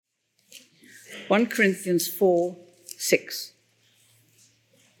1 Corinthians 4:6.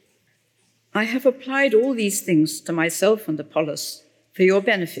 I have applied all these things to myself and Apollos for your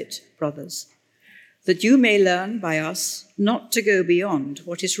benefit, brothers, that you may learn by us not to go beyond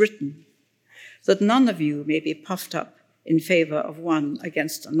what is written, that none of you may be puffed up in favor of one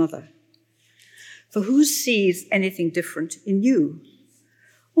against another. For who sees anything different in you?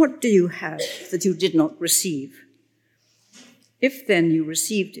 What do you have that you did not receive? If then you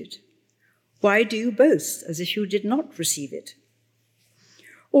received it, why do you boast as if you did not receive it?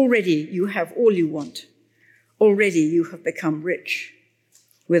 Already you have all you want. Already you have become rich.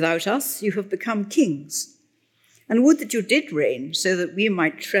 Without us, you have become kings. And would that you did reign so that we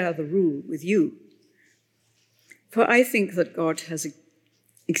might share the rule with you. For I think that God has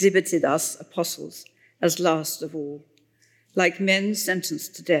exhibited us apostles as last of all, like men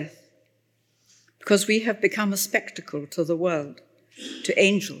sentenced to death, because we have become a spectacle to the world, to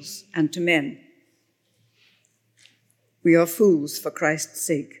angels and to men. We are fools for Christ's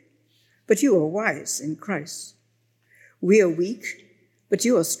sake, but you are wise in Christ. We are weak, but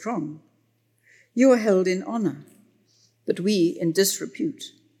you are strong. You are held in honor, but we in disrepute.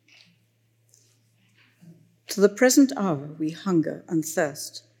 To the present hour we hunger and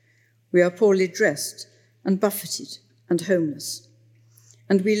thirst. We are poorly dressed and buffeted and homeless,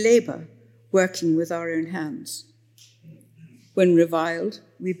 and we labor, working with our own hands. When reviled,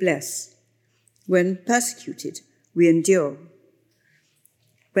 we bless. When persecuted, we endure.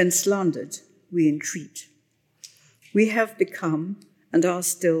 When slandered, we entreat. We have become, and are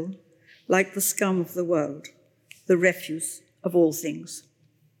still, like the scum of the world, the refuse of all things.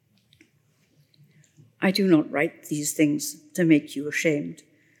 I do not write these things to make you ashamed,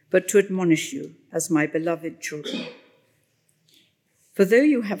 but to admonish you as my beloved children. For though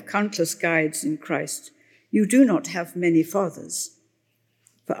you have countless guides in Christ, you do not have many fathers.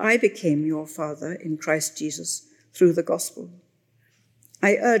 For I became your father in Christ Jesus through the gospel.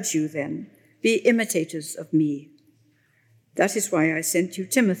 I urge you then, be imitators of me. That is why I sent you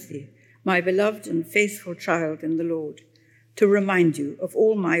Timothy, my beloved and faithful child in the Lord, to remind you of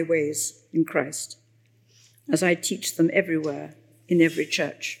all my ways in Christ, as I teach them everywhere in every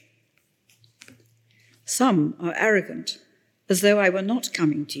church. Some are arrogant, as though I were not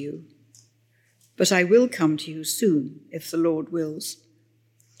coming to you. But I will come to you soon, if the Lord wills.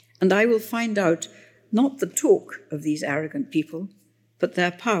 And I will find out not the talk of these arrogant people, but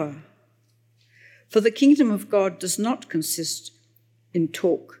their power. For the kingdom of God does not consist in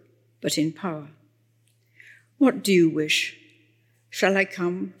talk, but in power. What do you wish? Shall I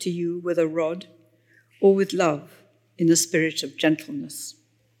come to you with a rod, or with love in a spirit of gentleness?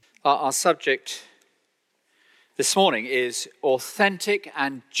 Our subject this morning is authentic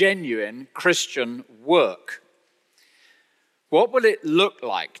and genuine Christian work. What will it look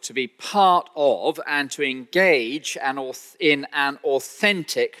like to be part of and to engage in an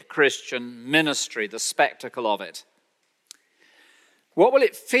authentic Christian ministry, the spectacle of it? What will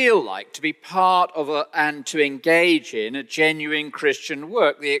it feel like to be part of and to engage in a genuine Christian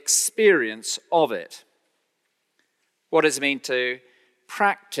work, the experience of it? What does it mean to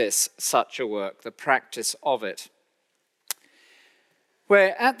practice such a work, the practice of it?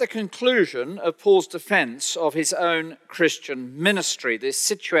 We're at the conclusion of Paul's defense of his own Christian ministry. This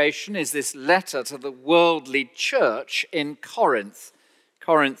situation is this letter to the worldly church in Corinth.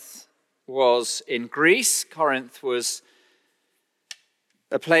 Corinth was in Greece. Corinth was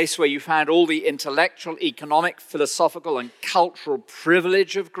a place where you found all the intellectual, economic, philosophical, and cultural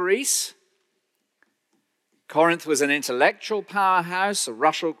privilege of Greece. Corinth was an intellectual powerhouse, a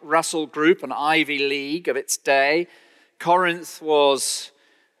Russell Group, an Ivy League of its day. Corinth was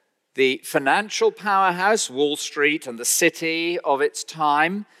the financial powerhouse, Wall Street, and the city of its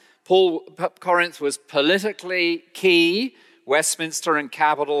time. Corinth was politically key, Westminster and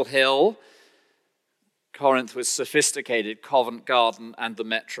Capitol Hill. Corinth was sophisticated, Covent Garden, and the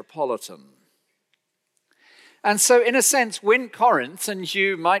Metropolitan. And so, in a sense, win Corinth and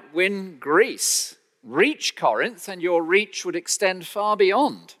you might win Greece. Reach Corinth and your reach would extend far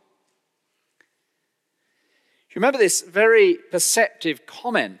beyond. You remember this very perceptive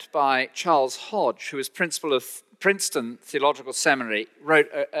comment by Charles Hodge, who was principal of Princeton Theological Seminary, wrote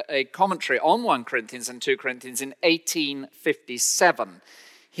a commentary on 1 Corinthians and 2 Corinthians in 1857.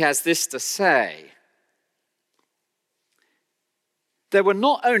 He has this to say: there were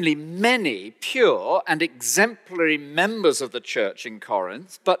not only many pure and exemplary members of the church in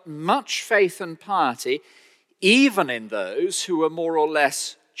Corinth, but much faith and piety, even in those who were more or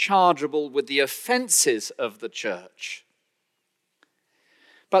less chargeable with the offenses of the church.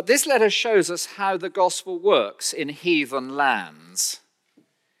 But this letter shows us how the gospel works in heathen lands.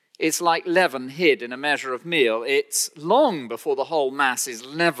 It's like leaven hid in a measure of meal. It's long before the whole mass is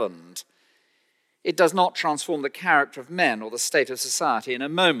leavened. It does not transform the character of men or the state of society in a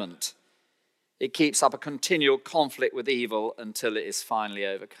moment. It keeps up a continual conflict with evil until it is finally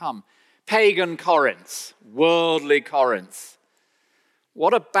overcome. Pagan Corinth, worldly Corinth.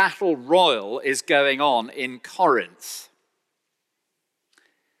 What a battle royal is going on in Corinth.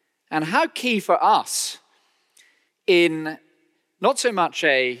 And how key for us in not so much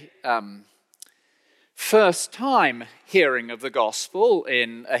a first time hearing of the gospel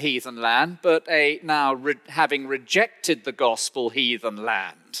in a heathen land, but a now having rejected the gospel heathen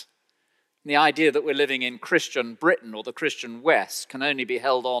land. The idea that we're living in Christian Britain or the Christian West can only be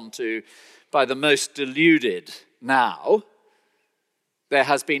held on to by the most deluded now. There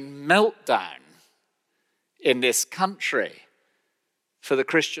has been meltdown in this country for the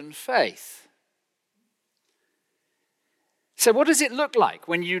Christian faith. So what does it look like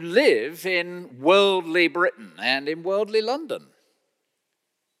when you live in worldly Britain and in worldly London?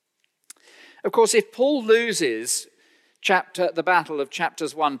 Of course, if Paul loses the battle of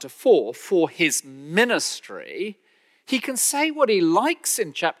chapters 1 to 4 for his ministry, he can say what he likes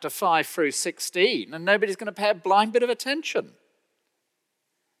in chapter 5 through 16, and nobody's going to pay a blind bit of attention.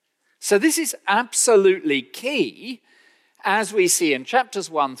 So this is absolutely key, as we see in chapters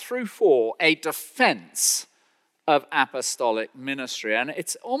 1 through 4, a defense of apostolic ministry. And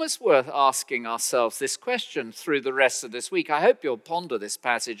it's almost worth asking ourselves this question through the rest of this week. I hope you'll ponder this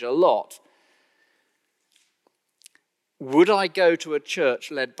passage a lot. Would I go to a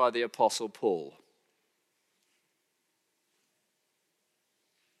church led by the Apostle Paul?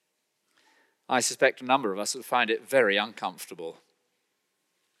 I suspect a number of us would find it very uncomfortable.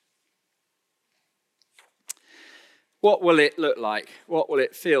 What will it look like? What will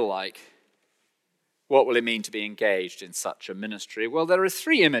it feel like? What will it mean to be engaged in such a ministry? Well, there are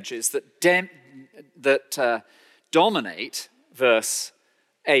three images that dominate verse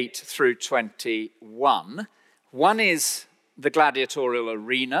 8 through 21. One is the gladiatorial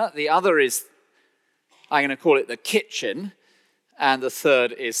arena. The other is, I'm going to call it the kitchen. And the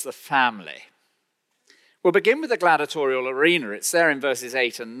third is the family. We'll begin with the gladiatorial arena. It's there in verses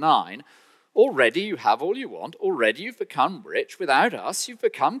 8 and 9. Already you have all you want. Already you've become rich. Without us, you've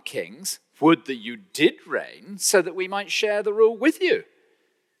become kings. Would that you did reign so that we might share the rule with you.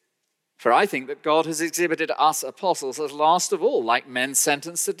 For I think that God has exhibited us apostles as last of all, like men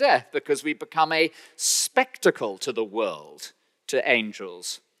sentenced to death, because we become a spectacle to the world, to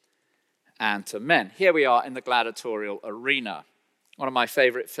angels, and to men. Here we are in the gladiatorial arena. One of my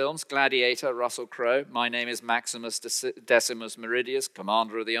favorite films, Gladiator, Russell Crowe. My name is Maximus Decimus Meridius,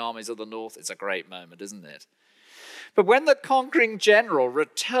 commander of the armies of the north. It's a great moment, isn't it? But when the conquering general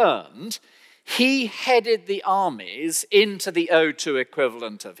returned, he headed the armies into the O2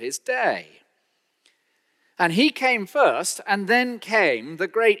 equivalent of his day. And he came first, and then came the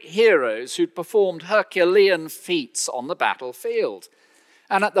great heroes who'd performed Herculean feats on the battlefield.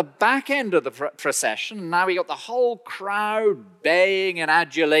 And at the back end of the procession, now we got the whole crowd baying in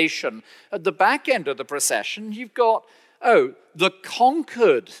adulation. At the back end of the procession, you've got, the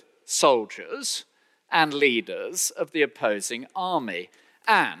conquered soldiers and leaders of the opposing army.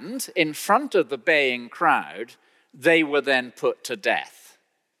 And in front of the baying crowd, they were then put to death.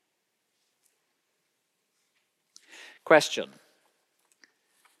 Question: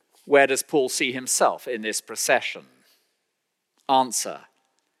 where does Paul see himself in this procession? Answer: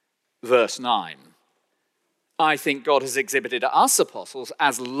 verse 9. I think God has exhibited us apostles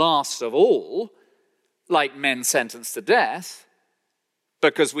as last of all, like men sentenced to death,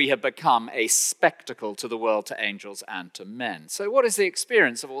 because we have become a spectacle to the world, to angels, and to men. So what is the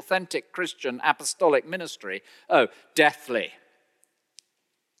experience of authentic Christian apostolic ministry? Deathly.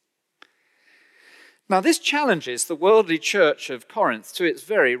 Now this challenges the worldly church of Corinth to its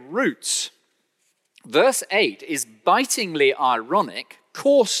very roots. Verse 8 is bitingly ironic,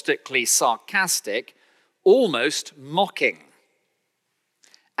 caustically sarcastic, almost mocking.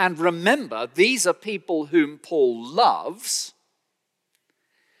 And remember, these are people whom Paul loves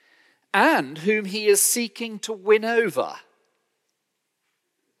and whom he is seeking to win over.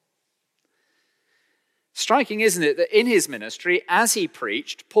 Striking, isn't it, that in his ministry, as he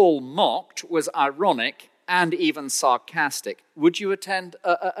preached, Paul mocked, was ironic, and even sarcastic. Would you attend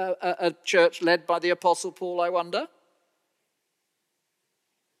a church led by the Apostle Paul, I wonder?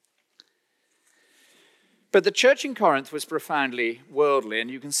 But the church in Corinth was profoundly worldly, and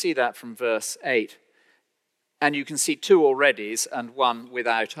you can see that from verse 8. And you can see two alreadys and one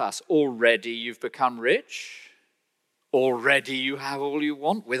without us. Already you've become rich. Already you have all you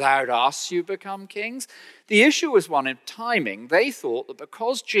want. Without us, you become kings. The issue was one of timing. They thought that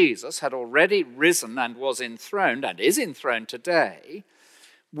because Jesus had already risen and was enthroned and is enthroned today,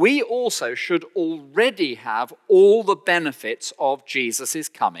 we also should already have all the benefits of Jesus'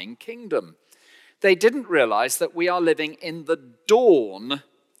 coming kingdom. They didn't realize that we are living in the dawn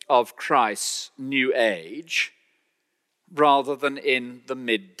of Christ's new age rather than in the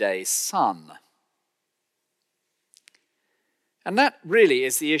midday sun. And that really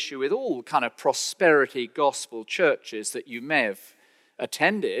is the issue with all kind of prosperity gospel churches that you may have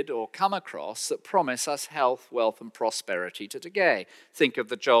attended or come across that promise us health, wealth, and prosperity to today. Think of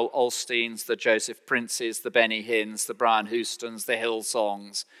the Joel Osteens, the Joseph Princes, the Benny Hinns, the Brian Houstons, the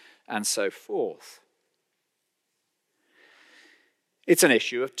Hillsongs, and so forth. It's an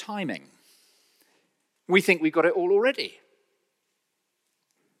issue of timing. We think we've got it all already.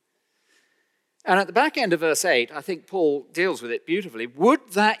 And at the back end of verse 8, I think Paul deals with it beautifully.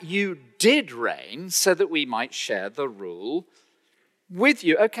 Would that you did reign so that we might share the rule with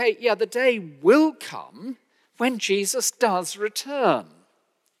you. Okay, yeah, the day will come when Jesus does return.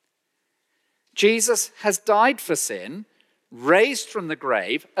 Jesus has died for sin, raised from the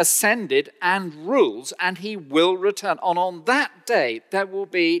grave, ascended and rules, and he will return. And on that day, there will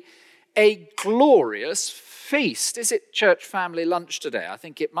be a glorious feast. Is it church family lunch today? I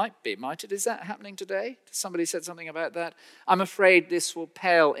think it might be. Might it? Is that happening today? Somebody said something about that. I'm afraid this will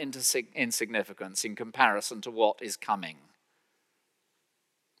pale into insignificance in comparison to what is coming.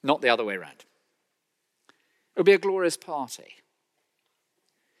 Not the other way around. It'll be a glorious party.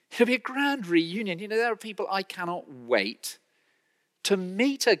 It'll be a grand reunion. You know, there are people I cannot wait to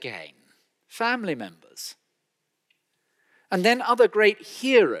meet again. Family members. And then other great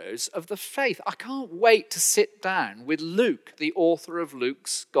heroes of the faith. I can't wait to sit down with Luke, the author of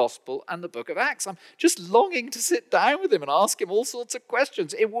Luke's Gospel and the book of Acts. I'm just longing to sit down with him and ask him all sorts of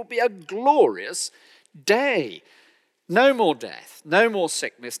questions. It will be a glorious day. No more death, no more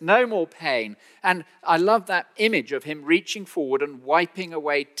sickness, no more pain. And I love that image of him reaching forward and wiping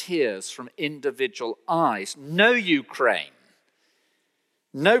away tears from individual eyes. No Ukraine,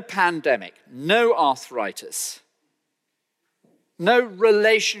 no pandemic, no arthritis. No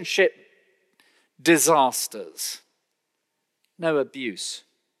relationship disasters. No abuse.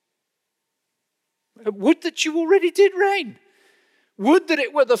 Would that you already did reign. Would that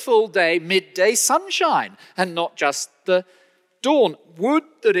it were the full day, midday sunshine, and not just the dawn. Would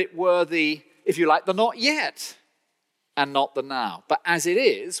that it were the, if you like, the not yet, and not the now. But as it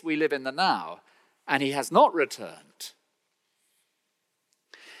is, we live in the now, and he has not returned.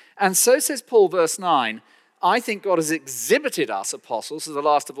 And so says Paul, verse 9, I think God has exhibited us apostles as the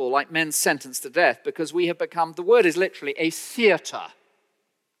last of all, like men sentenced to death, because we have become, the word is literally a theatre,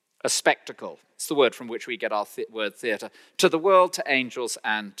 a spectacle. It's the word from which we get our word theatre, to the world, to angels,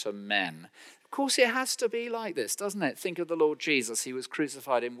 and to men. Of course, it has to be like this, doesn't it? Think of the Lord Jesus. He was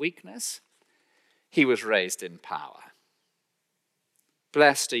crucified in weakness. He was raised in power.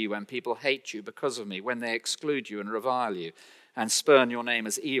 Blessed are you when people hate you because of me, when they exclude you and revile you, and spurn your name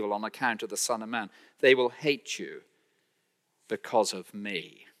as evil on account of the Son of Man. They will hate you because of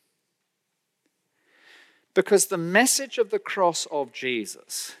me. Because the message of the cross of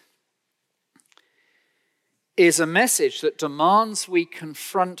Jesus is a message that demands we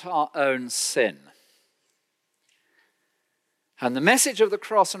confront our own sin. And the message of the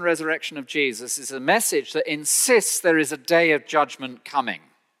cross and resurrection of Jesus is a message that insists there is a day of judgment coming.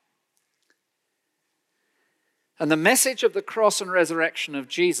 And the message of the cross and resurrection of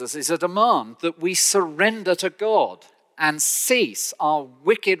Jesus is a demand that we surrender to God and cease our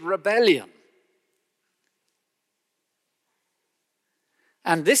wicked rebellion.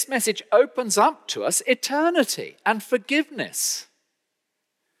 And this message opens up to us eternity and forgiveness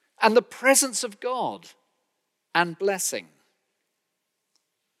and the presence of God and blessing.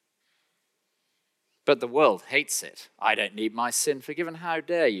 But the world hates it. I don't need my sin forgiven. How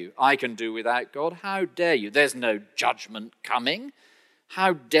dare you? I can do without God. How dare you? There's no judgment coming.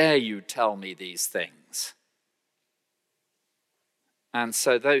 How dare you tell me these things? And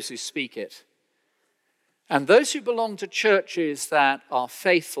so those who speak it, and those who belong to churches that are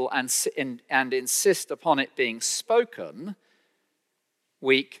faithful and insist upon it being spoken,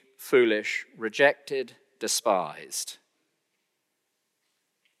 weak, foolish, rejected, despised,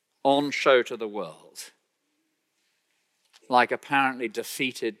 on show to the world, like apparently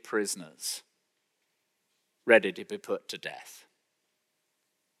defeated prisoners, ready to be put to death.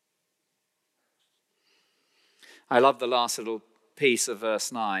 I love the last little piece of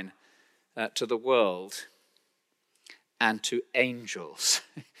verse 9, to the world. and to angels.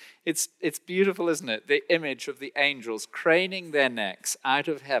 It's beautiful, isn't it? The image of the angels craning their necks out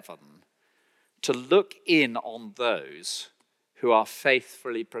of heaven to look in on those who are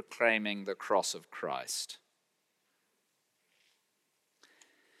faithfully proclaiming the cross of Christ.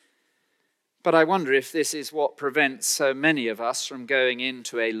 But I wonder if this is what prevents so many of us from going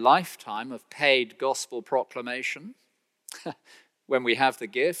into a lifetime of paid gospel proclamation when we have the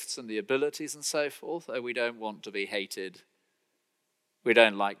gifts and the abilities and so forth. Oh, we don't want to be hated. We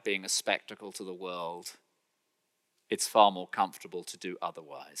don't like being a spectacle to the world. It's far more comfortable to do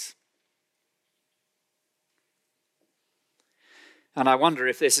otherwise. And I wonder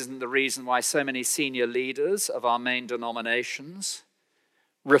if this isn't the reason why so many senior leaders of our main denominations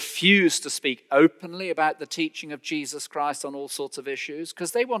refuse to speak openly about the teaching of Jesus Christ on all sorts of issues,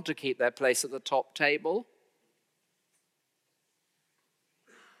 because they want to keep their place at the top table.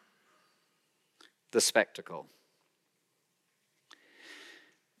 The spectacle.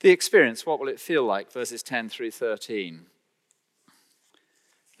 The experience, what will it feel like? Verses 10 through 13.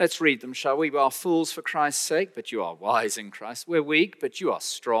 Let's read them, shall we? We are fools for Christ's sake, but you are wise in Christ. We're weak, but you are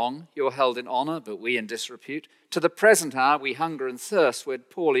strong. You're held in honor, but we in disrepute. To the present hour we hunger and thirst. We're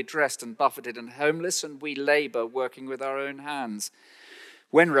poorly dressed and buffeted and homeless, and we labor, working with our own hands.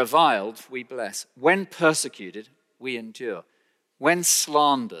 When reviled, we bless. When persecuted, we endure. When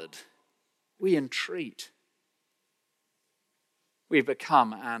slandered, we entreat. We've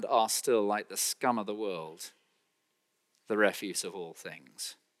become and are still like the scum of the world, the refuse of all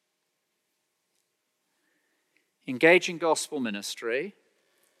things. Engage in gospel ministry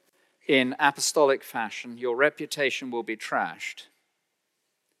in apostolic fashion, your reputation will be trashed.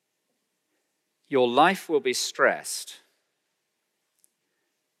 Your life will be stressed.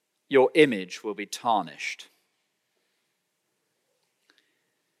 Your image will be tarnished.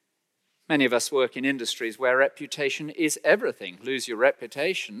 Many of us work in industries where reputation is everything. Lose your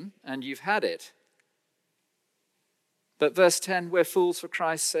reputation and you've had it. But verse 10, we're fools for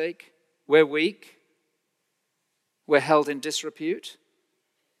Christ's sake. We're weak. We're held in disrepute.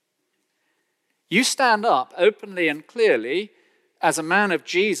 You stand up openly and clearly as a man of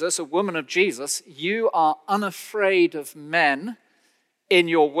Jesus, a woman of Jesus. You are unafraid of men in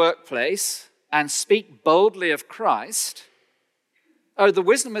your workplace and speak boldly of Christ. Oh, the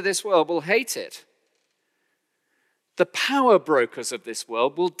wisdom of this world will hate it. The power brokers of this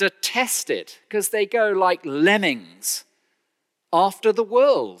world will detest it because they go like lemmings after the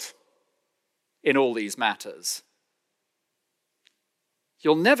world in all these matters.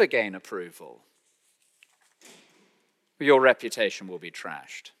 You'll never gain approval. Your reputation will be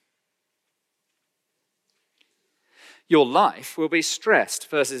trashed. Your life will be stressed,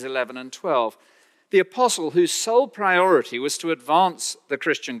 verses 11 and 12. The apostle, whose sole priority was to advance the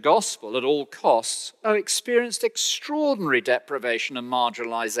Christian gospel at all costs, experienced extraordinary deprivation and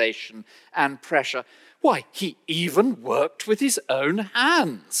marginalization and pressure. Why, he even worked with his own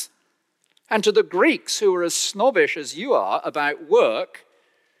hands. And to the Greeks, who were as snobbish as you are about work,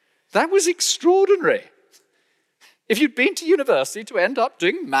 that was extraordinary. If you'd been to university to end up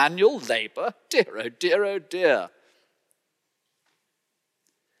doing manual labor, dear, oh dear, oh dear.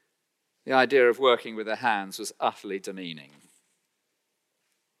 The idea of working with the hands was utterly demeaning.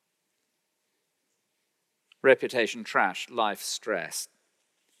 Reputation trashed, life stressed,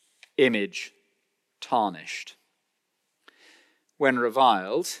 image tarnished. When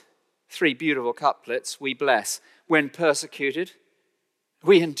reviled, 3 beautiful couplets, we bless. When persecuted,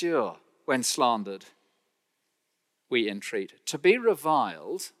 we endure. When slandered, we entreat. To be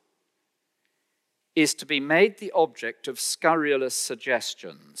reviled is to be made the object of scurrilous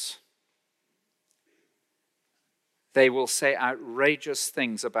suggestions. They will say outrageous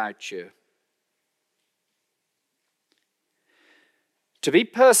things about you. To be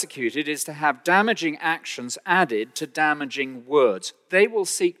persecuted is to have damaging actions added to damaging words. They will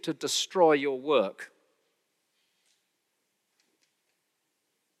seek to destroy your work.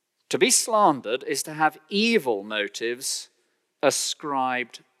 To be slandered is to have evil motives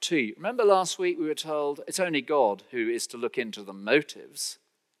ascribed to you. Remember last week we were told it's only God who is to look into the motives.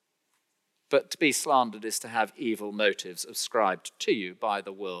 But to be slandered is to have evil motives ascribed to you by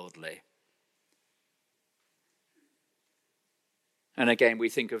the worldly. And again, we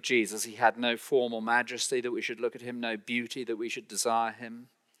think of Jesus. He had no formal majesty that we should look at him, no beauty that we should desire him.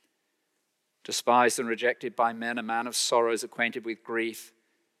 Despised and rejected by men, a man of sorrows, acquainted with grief.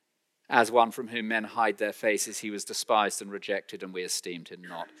 As one from whom men hide their faces, he was despised and rejected, and we esteemed him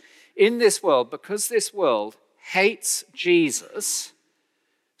not. In this world, because this world hates Jesus,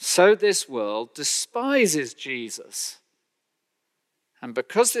 so this world despises Jesus. And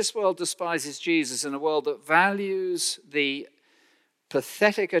because this world despises Jesus, in a world that values the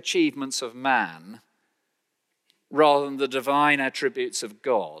pathetic achievements of man rather than the divine attributes of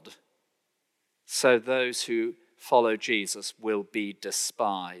God, so those who follow Jesus will be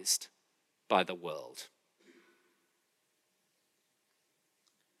despised by the world.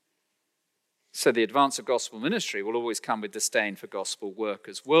 So the advance of gospel ministry will always come with disdain for gospel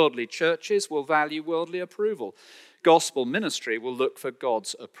workers. Worldly churches will value worldly approval. Gospel ministry will look for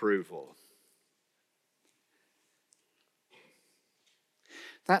God's approval.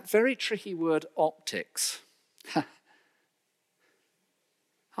 That very tricky word, optics.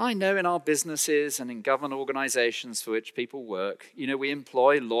 I know in our businesses and in government organizations for which people work, we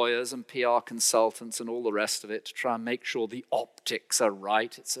employ lawyers and PR consultants and all the rest of it to try and make sure the optics are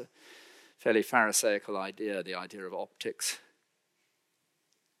right. It's a fairly pharisaical idea, the idea of optics.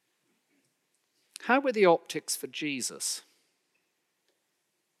 How were the optics for Jesus?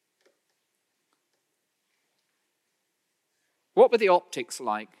 What were the optics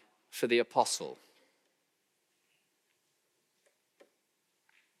like for the apostle?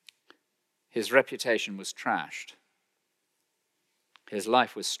 His reputation was trashed. His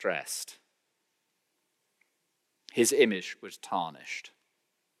life was stressed. His image was tarnished.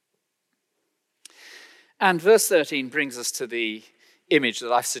 And verse 13 brings us to the image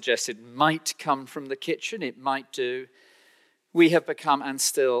that I've suggested might come from the kitchen. It might do. We have become and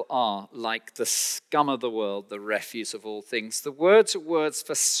still are like the scum of the world, the refuse of all things. The words are words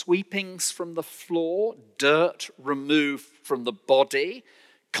for sweepings from the floor, dirt removed from the body,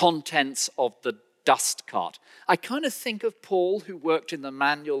 contents of the dust cart. I kind of think of Paul, who worked in the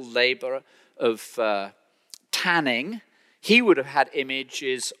manual labor of tanning. He would have had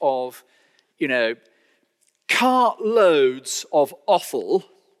images of, cartloads of offal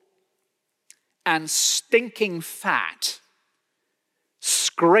and stinking fat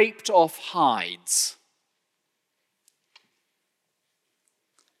scraped off hides.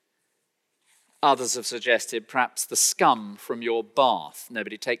 Others have suggested perhaps the scum from your bath.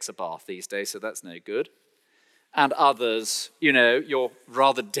 Nobody takes a bath these days, so that's no good. And others, your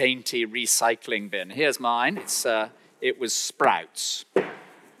rather dainty recycling bin. Here's mine. It was sprouts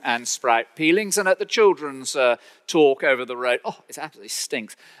and sprout peelings. And at the children's talk over the road, it absolutely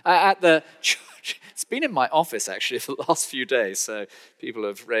stinks. At the church, it's been in my office actually for the last few days, so people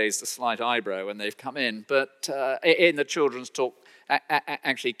have raised a slight eyebrow when they've come in. But in the children's talk,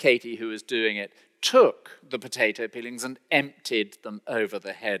 actually Katie, who was doing it, took the potato peelings and emptied them over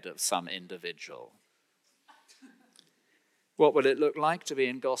the head of some individual. What will it look like to be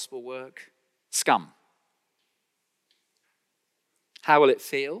in gospel work? Scum. How will it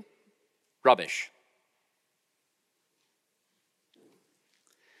feel? Rubbish.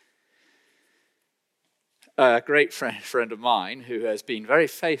 A great friend of mine who has been very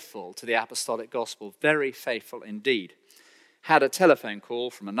faithful to the apostolic gospel, very faithful indeed, had a telephone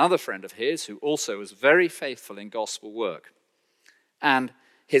call from another friend of his who also was very faithful in gospel work. And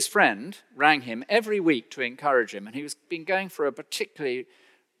his friend rang him every week to encourage him, and he was been going for a particularly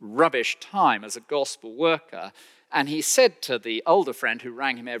rubbish time as a gospel worker. And he said to the older friend who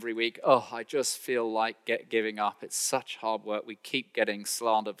rang him every week, I just feel like giving up. It's such hard work. We keep getting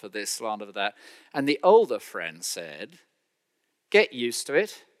slandered for this, slandered for that. And the older friend said, get used to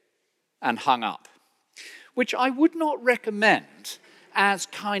it, and hung up. Which I would not recommend as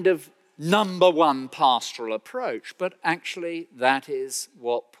kind of number one pastoral approach, but actually that is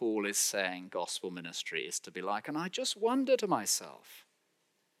what Paul is saying gospel ministry is to be like. And I just wonder to myself,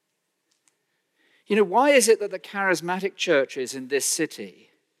 why is it that the charismatic churches in this city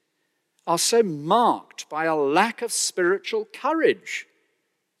are so marked by a lack of spiritual courage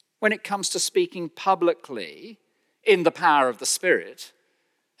when it comes to speaking publicly in the power of the Spirit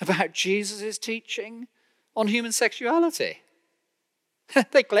about Jesus' teaching on human sexuality?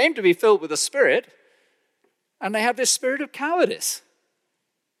 They claim to be filled with the Spirit, and they have this spirit of cowardice.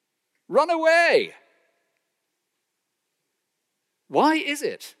 Run away. Why is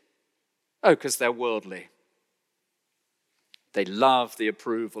it? Because they're worldly. They love the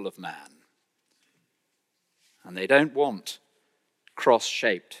approval of man. And they don't want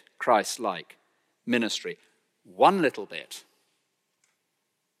cross-shaped, Christ-like ministry. One little bit.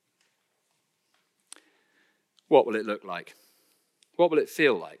 What will it look like? What will it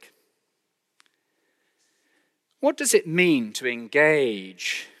feel like? What does it mean to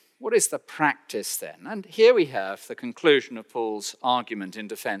engage? What is the practice then? And here we have the conclusion of Paul's argument in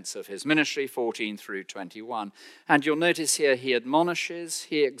defense of his ministry, 14 through 21. And you'll notice here he admonishes,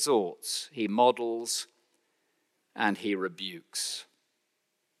 he exhorts, he models, and he rebukes.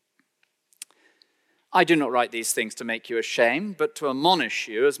 I do not write these things to make you ashamed, but to admonish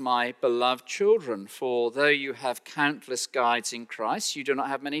you as my beloved children. For though you have countless guides in Christ, you do not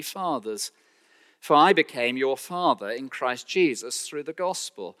have many fathers. For I became your father in Christ Jesus through the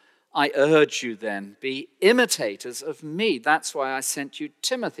gospel. I urge you then, be imitators of me. That's why I sent you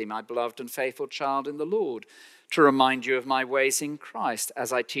Timothy, my beloved and faithful child in the Lord, to remind you of my ways in Christ,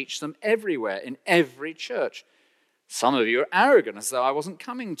 as I teach them everywhere, in every church. Some of you are arrogant, as though I wasn't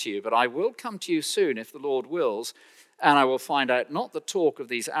coming to you, but I will come to you soon, if the Lord wills, and I will find out not the talk of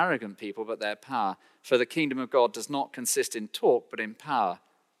these arrogant people, but their power. For the kingdom of God does not consist in talk, but in power.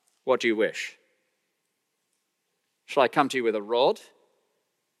 What do you wish? Shall I come to you with a rod,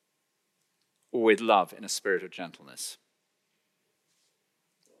 or with love in a spirit of gentleness?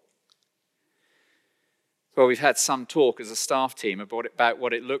 Well, we've had some talk as a staff team about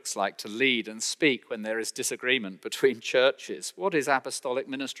what it looks like to lead and speak when there is disagreement between churches. What is apostolic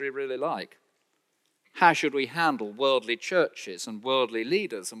ministry really like? How should we handle worldly churches and worldly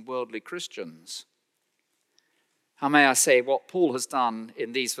leaders and worldly Christians? How may I say what Paul has done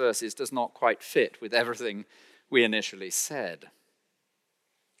in these verses does not quite fit with everything we initially said.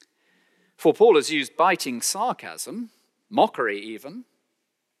 For Paul has used biting sarcasm, mockery even.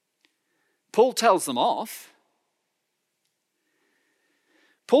 Paul tells them off.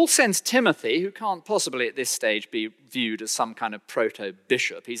 Paul sends Timothy, who can't possibly at this stage be viewed as some kind of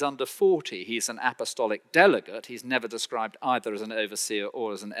proto-bishop. He's under 40. He's an apostolic delegate. He's never described either as an overseer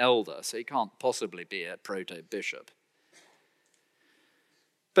or as an elder, so he can't possibly be a proto-bishop.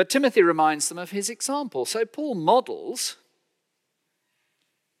 But Timothy reminds them of his example. So Paul models,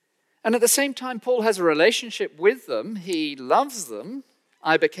 and at the same time, Paul has a relationship with them. He loves them.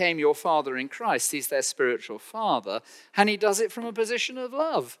 I became your father in Christ. He's their spiritual father. And he does it from a position of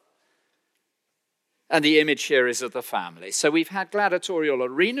love. And the image here is of the family. So we've had gladiatorial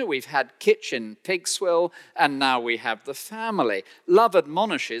arena, we've had kitchen pig swill, and now we have the family. Love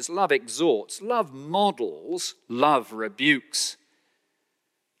admonishes, love exhorts, love models, love rebukes.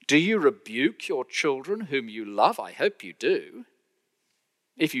 Do you rebuke your children whom you love? I hope you do.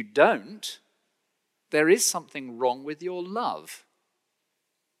 If you don't, there is something wrong with your love.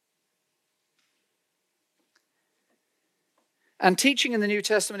 And teaching in the New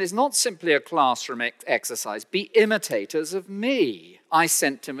Testament is not simply a classroom exercise. Be imitators of me. I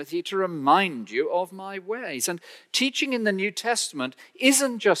sent Timothy to remind you of my ways. And teaching in the New Testament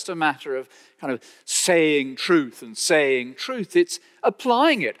isn't just a matter of kind of saying truth and saying truth. It's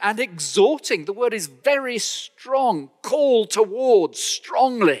applying it and exhorting. The word is very strong. Call towards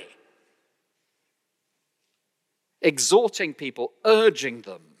strongly. Exhorting people, urging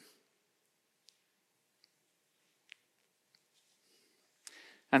them.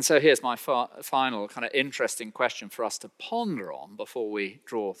 And so here's my final kind of interesting question for us to ponder on before we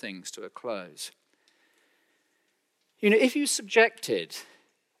draw things to a close. You know, if you subjected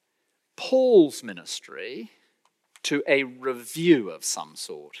Paul's ministry to a review of some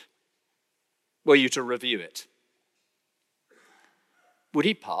sort, were you to review it, would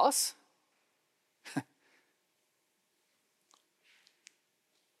he pass?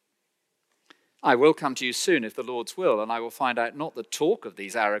 I will come to you soon if the Lord's will, and I will find out not the talk of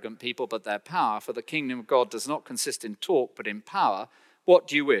these arrogant people, but their power. For the kingdom of God does not consist in talk, but in power. What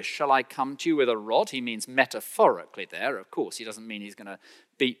do you wish? Shall I come to you with a rod? He means metaphorically there, of course. He doesn't mean he's going to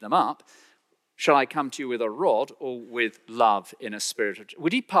beat them up. Shall I come to you with a rod or with love in a spirit of...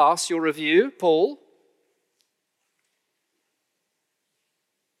 Would he pass your review, Paul?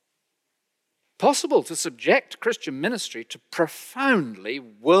 Possible to subject Christian ministry to profoundly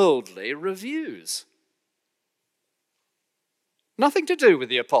worldly reviews. Nothing to do with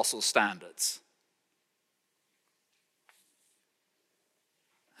the apostles' standards.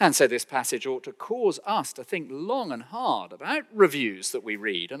 And so this passage ought to cause us to think long and hard about reviews that we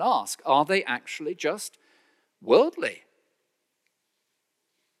read and ask, are they actually just worldly?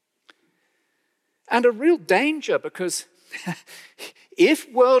 And a real danger, because if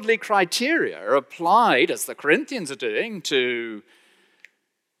worldly criteria are applied, as the Corinthians are doing, to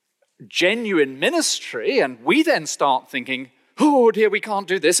genuine ministry, and we then start thinking, oh dear, we can't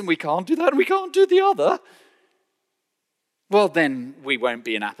do this, and we can't do that, and we can't do the other, well, then we won't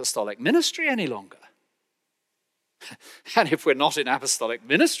be in apostolic ministry any longer. And if we're not in apostolic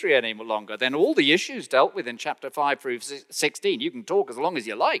ministry any longer, then all the issues dealt with in chapter 5 through 16, you can talk as long as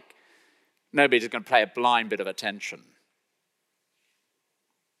you like. Nobody's going to pay a blind bit of attention.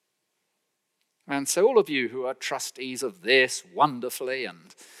 And so all of you who are trustees of this wonderfully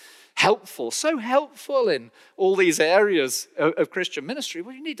and helpful, so helpful in all these areas of Christian ministry,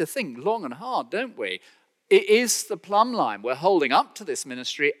 well, you need to think long and hard, don't we? It is the plumb line we're holding up to this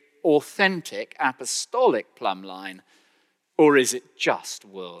ministry authentic apostolic plumb line, or is it just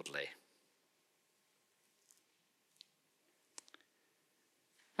worldly?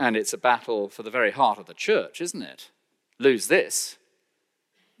 And it's a battle for the very heart of the church, isn't it? Lose this,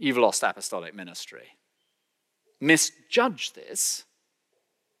 you've lost apostolic ministry. Misjudge this,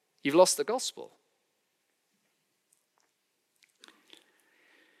 you've lost the gospel.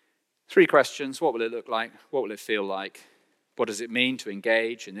 3 questions. What will it look like? What will it feel like? What does it mean to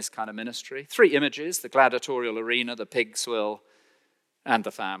engage in this kind of ministry? 3 images: the gladiatorial arena, the pig swill, and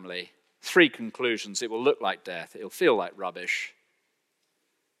the family. 3 conclusions. It will look like death. It will feel like rubbish.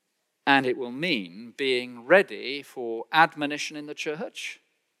 And it will mean being ready for admonition in the church,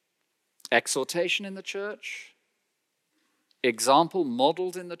 exhortation in the church, example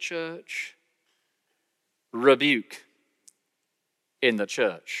modeled in the church, rebuke in the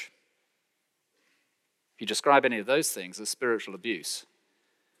church. If you describe any of those things as spiritual abuse,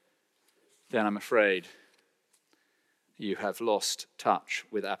 then I'm afraid you have lost touch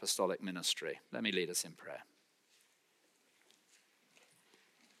with apostolic ministry. Let me lead us in prayer.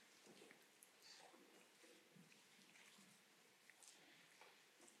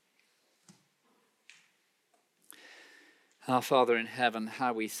 Our Father in heaven,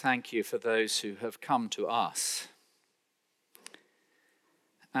 how we thank you for those who have come to us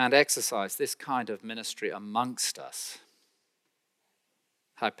and exercise this kind of ministry amongst us.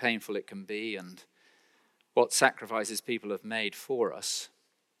 How painful it can be and what sacrifices people have made for us.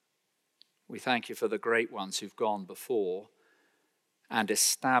 We thank you for the great ones who've gone before and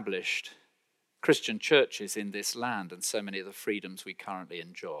established Christian churches in this land and so many of the freedoms we currently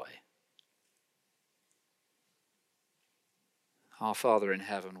enjoy. Our Father in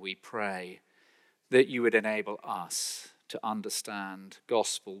heaven, we pray that you would enable us to understand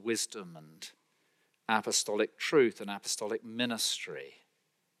gospel wisdom and apostolic truth and apostolic ministry.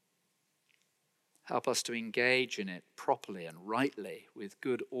 Help us to engage in it properly and rightly with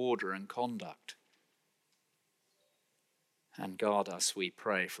good order and conduct. And guard us, we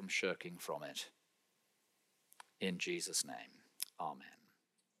pray, from shirking from it. In Jesus' name, amen.